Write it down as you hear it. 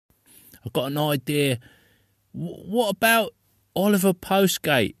I've got an idea. What about Oliver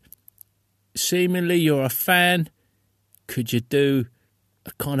Postgate? Seemingly you're a fan. Could you do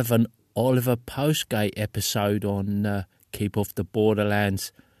a kind of an Oliver Postgate episode on Keep Off the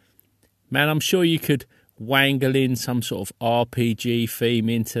Borderlands? Man, I'm sure you could wangle in some sort of RPG theme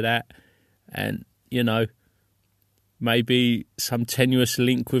into that, and, you know, maybe some tenuous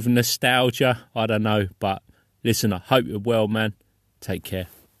link with nostalgia. I don't know, but listen, I hope you're well, man. Take care.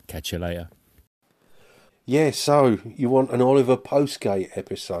 Catch you later. Yeah, so you want an Oliver Postgate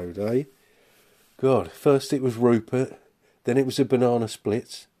episode, eh? God, first it was Rupert, then it was a Banana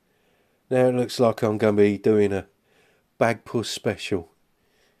Splits. Now it looks like I'm going to be doing a Bagpuss special.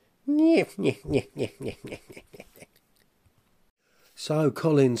 So,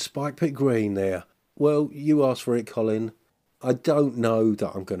 Colin, Spike Pit Green there. Well, you asked for it, Colin. I don't know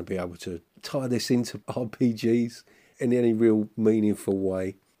that I'm going to be able to tie this into RPGs in any real meaningful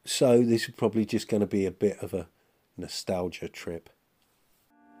way. So this is probably just going to be a bit of a nostalgia trip.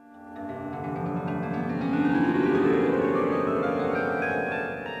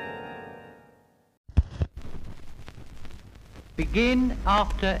 Begin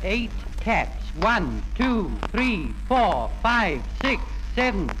after 8 taps. 1, 2, 3, 4, 5, 6,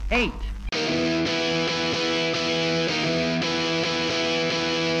 7, 8.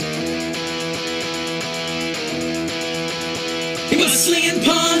 He was slinging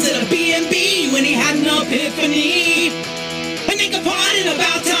pawns at a B&B when he had an epiphany. And they complained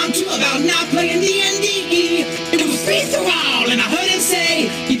about time too, about not playing D&D. It was free for all, and I heard him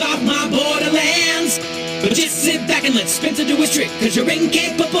say, "Keep off my Borderlands." But just sit back and let Spencer do his trick, 'cause you're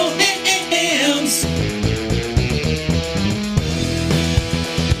incapable hams.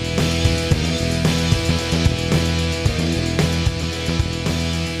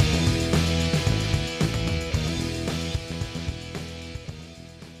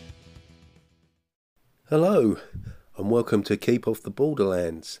 Hello, and welcome to Keep Off the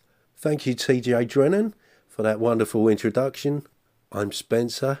Borderlands. Thank you, TJ Drennan, for that wonderful introduction. I'm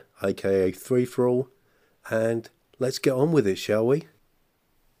Spencer, aka Three for All, and let's get on with it, shall we?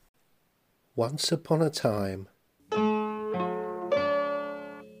 Once upon a time,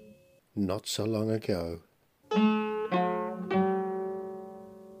 not so long ago,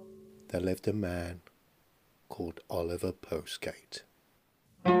 there lived a man called Oliver Postgate.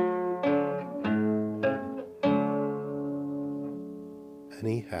 And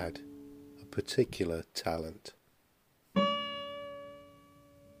he had a particular talent.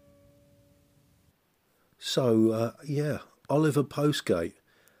 So, Oliver Postgate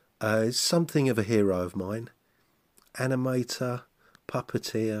is something of a hero of mine. Animator,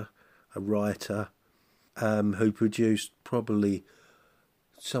 puppeteer, a writer, who produced probably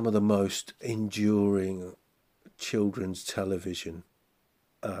some of the most enduring children's television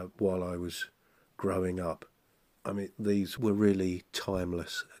while I was growing up. I mean, these were really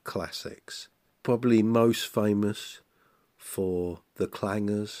timeless classics. Probably most famous for the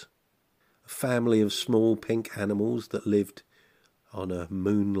Clangers, a family of small pink animals that lived on a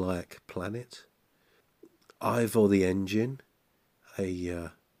moon-like planet. Ivor the Engine,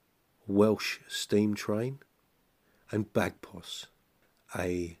 a Welsh steam train. And Bagpuss,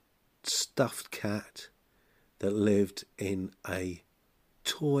 a stuffed cat that lived in a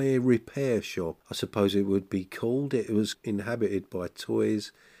toy repair shop, I suppose it would be called. It was inhabited by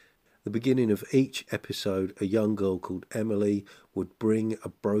toys. At the beginning of each episode, a young girl called Emily would bring a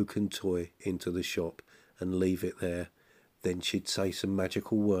broken toy into the shop and leave it there. Then she'd say some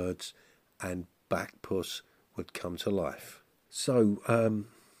magical words and Bagpuss would come to life. So,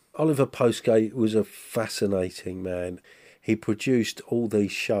 Oliver Postgate was a fascinating man. He produced all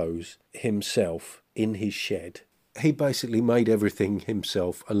these shows himself in his shed. He basically made everything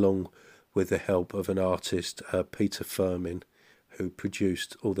himself, along with the help of an artist, Peter Firmin, who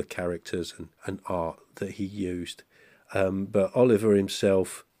produced all the characters and art that he used. But Oliver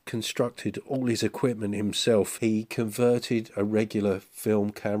himself constructed all his equipment himself. He converted a regular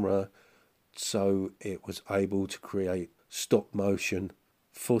film camera so it was able to create stop motion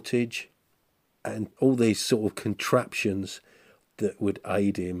footage and all these sort of contraptions that would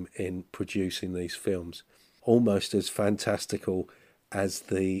aid him in producing these films. Almost as fantastical as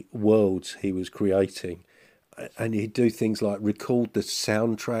the worlds he was creating. And he'd do things like record the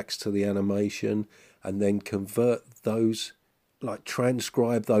soundtracks to the animation and then convert those, like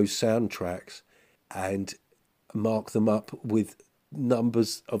transcribe those soundtracks and mark them up with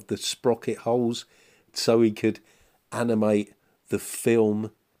numbers of the sprocket holes so he could animate the film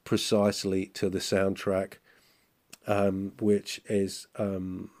precisely to the soundtrack, which is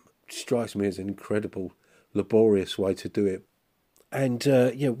strikes me as an incredible laborious way to do it. And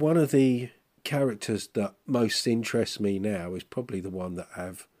one of the characters that most interests me now is probably the one that I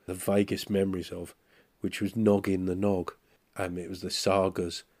have the vaguest memories of, which was Noggin the Nog. It was the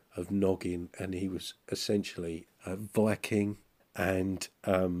sagas of Noggin, and he was essentially a Viking, and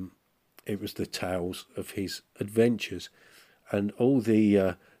it was the tales of his adventures, and all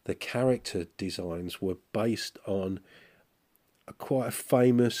the character designs were based on quite a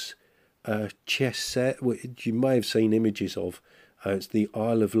famous chess set, which you may have seen images of. It's the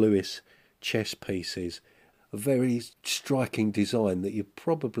Isle of Lewis chess pieces, a very striking design that you've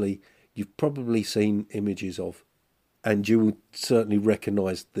probably seen images of, and you will certainly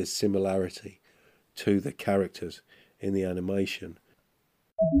recognise the similarity to the characters in the animation.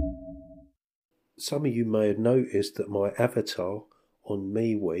 Some of you may have noticed that my avatar on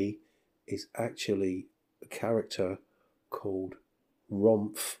MeWe is actually a character called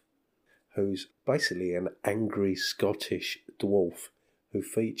Romph, who's basically an angry Scottish dwarf who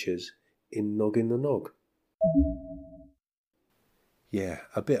features in Noggin the Nog. Yeah,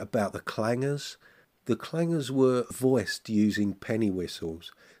 a bit about the Clangers. The Clangers were voiced using penny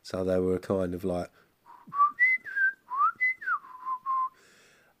whistles, so they were kind of like...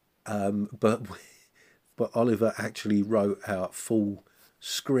 but Oliver actually wrote out full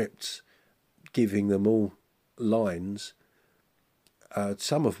scripts giving them all lines,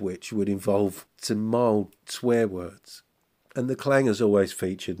 some of which would involve some mild swear words. And the Clangers always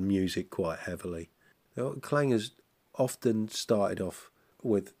featured music quite heavily. The Clangers often started off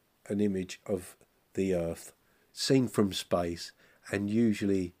with an image of the Earth seen from space, and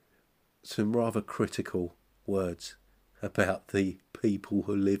usually some rather critical words about the people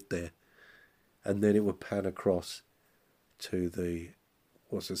who lived there. And then it would pan across to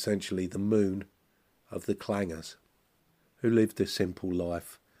what's essentially the moon of the Clangers, who lived a simple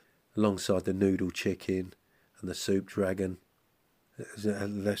life alongside the noodle chicken and the soup dragon.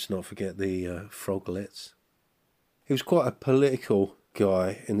 Let's not forget the froglets. He was quite a political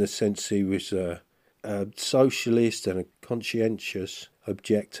guy in the sense he was a socialist and a conscientious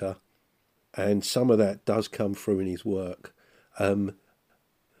objector, and some of that does come through in his work.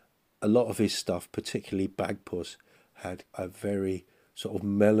 A lot of his stuff, particularly Bagpuss, had a very sort of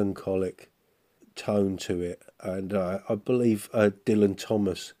melancholic tone to it, and I believe Dylan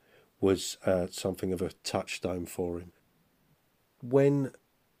Thomas was something of a touchstone for him. When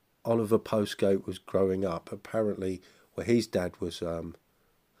Oliver Postgate was growing up, apparently, his dad was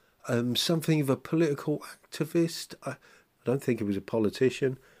something of a political activist. I don't think he was a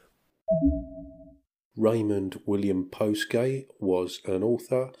politician. Raymond William Postgate was an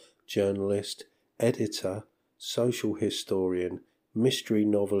author, journalist, editor, social historian, mystery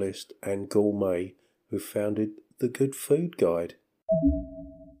novelist and gourmet who founded The Good Food Guide.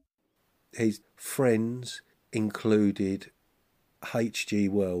 His friends included H.G.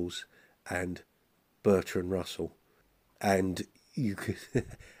 Wells and Bertrand Russell, and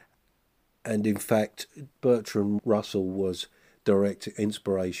and in fact Bertrand Russell was direct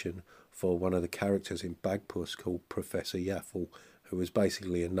inspiration for one of the characters in Bagpuss called Professor Yaffle, who was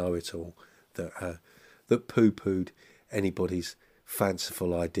basically a know-it-all that poo-pooed anybody's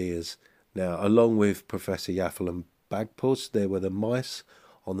fanciful ideas. Now, along with Professor Yaffle and Bagpuss, there were the mice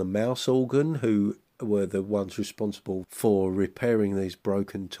on the mouse organ, who were the ones responsible for repairing these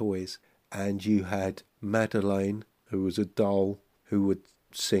broken toys. And you had Madeleine, who was a doll who would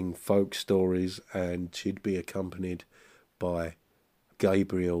sing folk stories, and she'd be accompanied by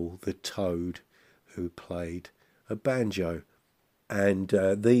Gabriel the Toad, who played a banjo. And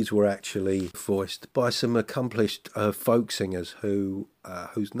these were actually voiced by some accomplished folk singers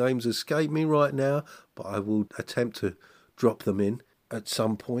whose names escape me right now, but I will attempt to drop them in at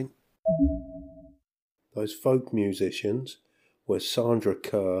some point. Those folk musicians were Sandra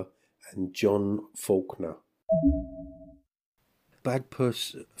Kerr and John Faulkner.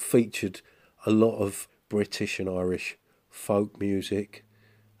 Bagpuss featured a lot of British and Irish folk music.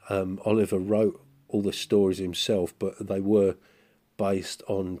 Oliver wrote all the stories himself, but they were based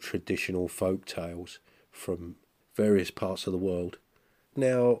on traditional folk tales from various parts of the world.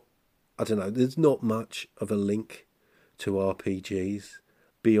 Now, I don't know, there's not much of a link to RPGs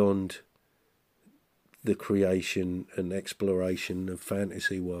beyond the creation and exploration of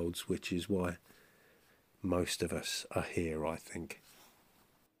fantasy worlds, which is why most of us are here, I think.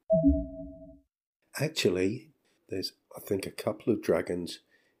 Actually, there's, I think, a couple of dragons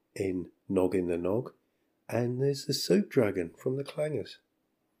in Noggin the Nog, and there's the soup dragon from the Clangers.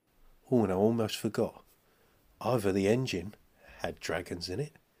 Oh, and I almost forgot. Either the engine had dragons in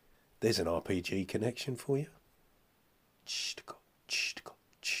it. There's an RPG connection for you.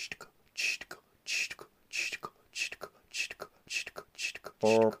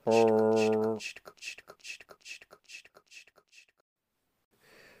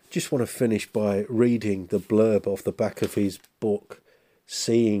 Just want to finish by reading the blurb off the back of his book,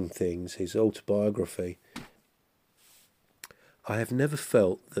 Seeing Things, his autobiography. I have never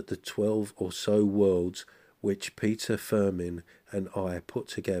felt that the 12 or so worlds which Peter Firmin and I put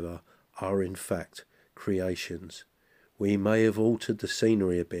together are in fact creations. We may have altered the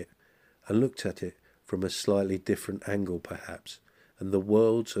scenery a bit and looked at it from a slightly different angle perhaps, and the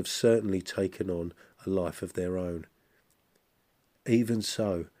worlds have certainly taken on a life of their own. Even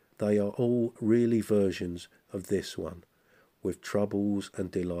so, they are all really versions of this one, with troubles and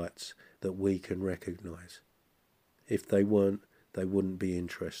delights that we can recognise. If they weren't, they wouldn't be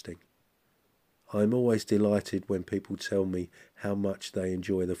interesting. I am always delighted when people tell me how much they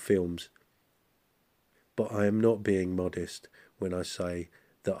enjoy the films, but I am not being modest when I say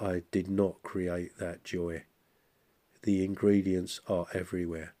that I did not create that joy. The ingredients are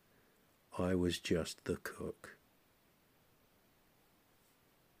everywhere. I was just the cook.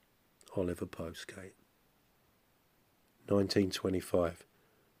 Oliver Postgate, 1925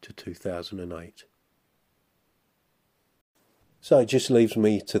 to 2008. So it just leaves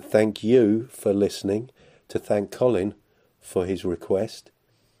me to thank you for listening, to thank Colin for his request.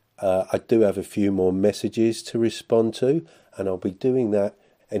 I do have a few more messages to respond to, and I'll be doing that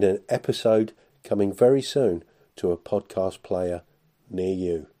in an episode coming very soon to a podcast player near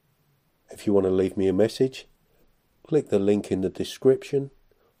you. If you want to leave me a message, click the link in the description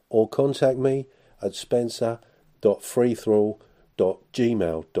or contact me at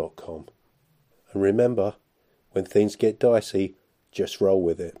spencer.freethrall@gmail.com. And remember, when things get dicey, just roll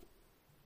with it.